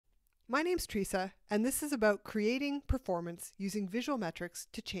My name's Teresa, and this is about creating performance using visual metrics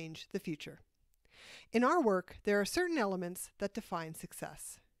to change the future. In our work, there are certain elements that define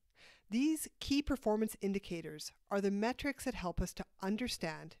success. These key performance indicators are the metrics that help us to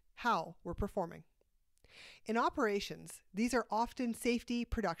understand how we're performing. In operations, these are often safety,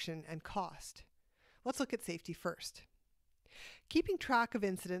 production, and cost. Let's look at safety first. Keeping track of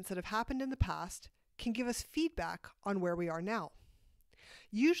incidents that have happened in the past can give us feedback on where we are now.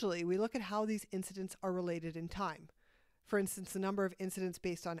 Usually, we look at how these incidents are related in time. For instance, the number of incidents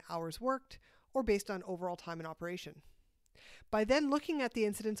based on hours worked or based on overall time in operation. By then looking at the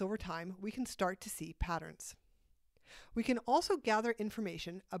incidents over time, we can start to see patterns. We can also gather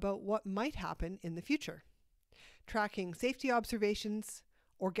information about what might happen in the future. Tracking safety observations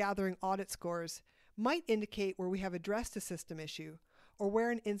or gathering audit scores might indicate where we have addressed a system issue or where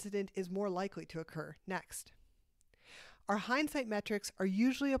an incident is more likely to occur next. Our hindsight metrics are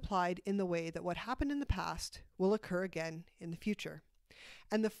usually applied in the way that what happened in the past will occur again in the future.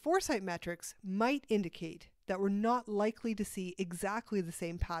 And the foresight metrics might indicate that we're not likely to see exactly the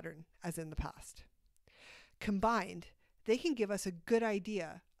same pattern as in the past. Combined, they can give us a good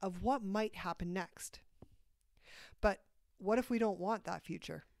idea of what might happen next. But what if we don't want that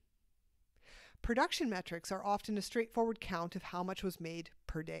future? Production metrics are often a straightforward count of how much was made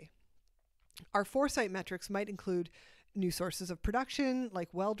per day. Our foresight metrics might include new sources of production, like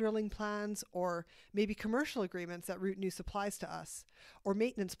well drilling plans, or maybe commercial agreements that route new supplies to us, or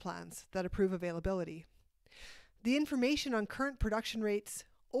maintenance plans that approve availability. The information on current production rates,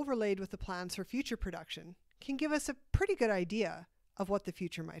 overlaid with the plans for future production, can give us a pretty good idea of what the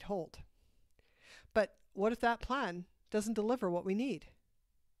future might hold. But what if that plan doesn't deliver what we need?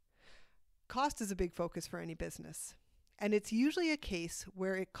 Cost is a big focus for any business, and it's usually a case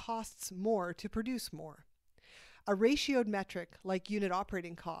where it costs more to produce more. A ratioed metric like unit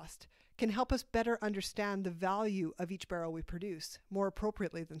operating cost can help us better understand the value of each barrel we produce more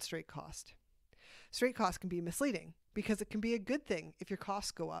appropriately than straight cost. Straight cost can be misleading because it can be a good thing if your costs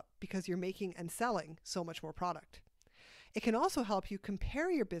go up because you're making and selling so much more product. It can also help you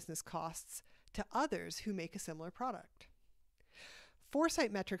compare your business costs to others who make a similar product.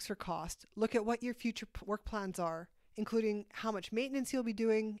 Foresight metrics for cost look at what your future work plans are, including how much maintenance you'll be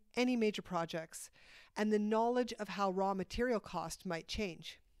doing, any major projects, and the knowledge of how raw material cost might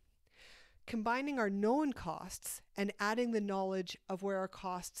change. Combining our known costs and adding the knowledge of where our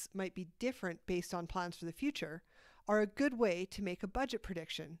costs might be different based on plans for the future are a good way to make a budget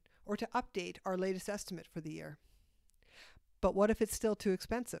prediction or to update our latest estimate for the year. But what if it's still too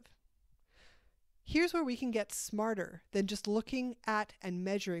expensive? Here's where we can get smarter than just looking at and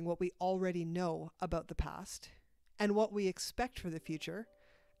measuring what we already know about the past and what we expect for the future,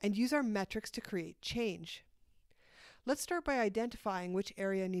 and use our metrics to create change. Let's start by identifying which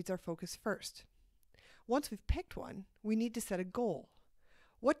area needs our focus first. Once we've picked one, we need to set a goal.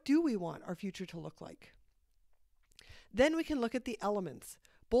 What do we want our future to look like? Then we can look at the elements,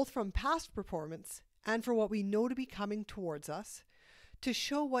 both from past performance and for what we know to be coming towards us, to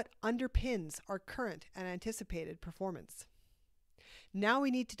show what underpins our current and anticipated performance. Now we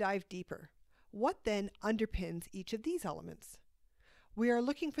need to dive deeper. What then underpins each of these elements? We are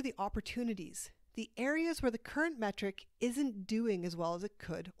looking for the opportunities, the areas where the current metric isn't doing as well as it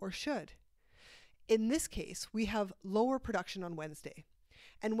could or should. In this case, we have lower production on Wednesday.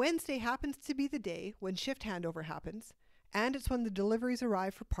 And Wednesday happens to be the day when shift handover happens, and it's when the deliveries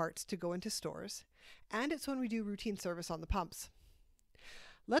arrive for parts to go into stores, and it's when we do routine service on the pumps.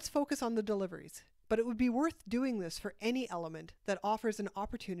 Let's focus on the deliveries, but it would be worth doing this for any element that offers an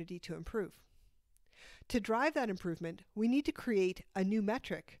opportunity to improve. To drive that improvement, we need to create a new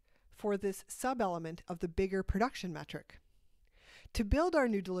metric for this sub-element of the bigger production metric. To build our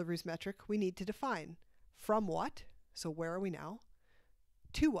new deliveries metric, we need to define from what, so where are we now,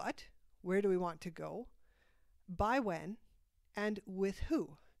 to what, where do we want to go, by when, and with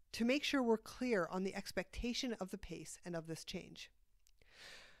who, to make sure we're clear on the expectation of the pace and of this change.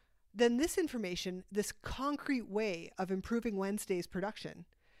 Then this information, this concrete way of improving Wednesday's production,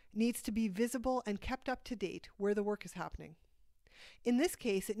 needs to be visible and kept up to date where the work is happening. In this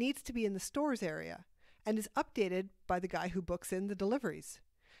case, it needs to be in the stores area and is updated by the guy who books in the deliveries.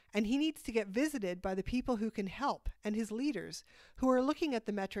 And he needs to get visited by the people who can help and his leaders who are looking at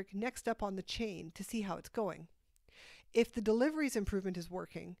the metric next up on the chain to see how it's going. If the deliveries improvement is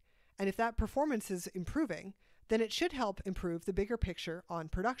working, and if that performance is improving, then it should help improve the bigger picture on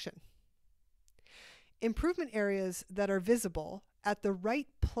production. Improvement areas that are visible at the right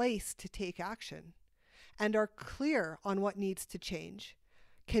place to take action and are clear on what needs to change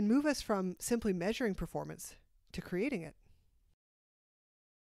can move us from simply measuring performance to creating it.